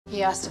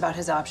He asked about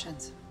his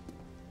options.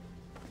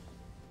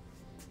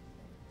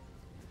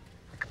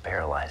 I could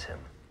paralyze him.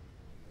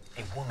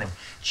 A woman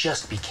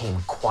just became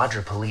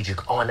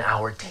quadriplegic on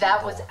our table.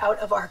 That was out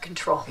of our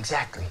control.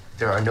 Exactly.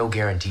 There are no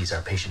guarantees.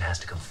 Our patient has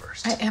to come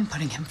first. I am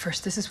putting him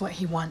first. This is what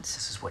he wants.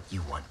 This is what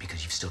you want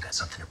because you've still got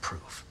something to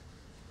prove.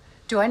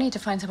 Do I need to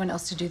find someone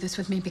else to do this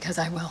with me? Because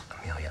I will.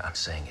 Amelia, I'm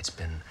saying it's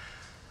been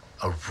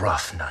a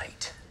rough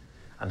night.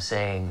 I'm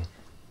saying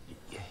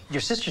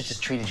your sister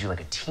just treated you like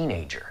a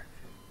teenager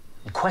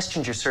and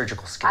questioned your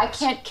surgical skills. I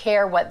can't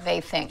care what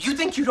they think. You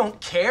think you don't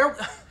care?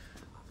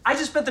 I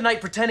just spent the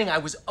night pretending I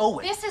was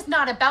Owen. This is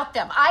not about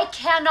them. I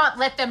cannot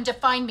let them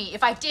define me.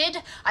 If I did,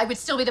 I would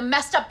still be the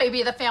messed up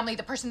baby of the family,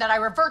 the person that I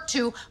revert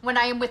to when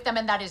I am with them,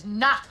 and that is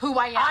not who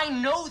I am.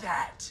 I know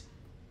that.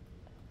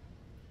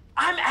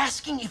 I'm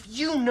asking if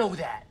you know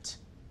that.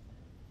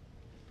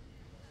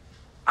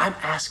 I'm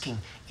asking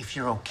if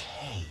you're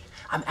okay.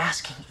 I'm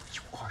asking if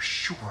you are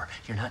sure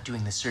you're not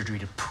doing this surgery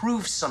to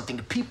prove something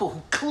to people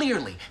who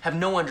clearly have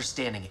no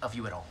understanding of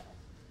you at all.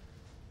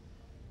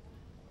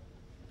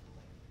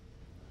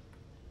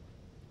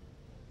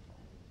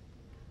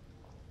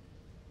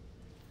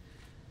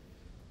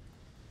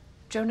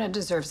 Jonah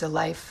deserves a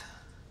life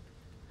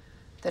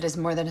that is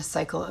more than a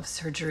cycle of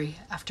surgery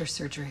after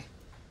surgery.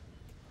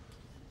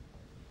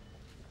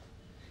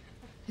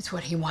 It's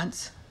what he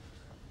wants,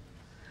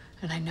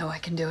 and I know I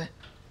can do it.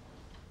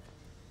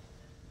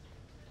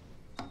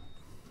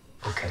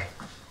 Okay.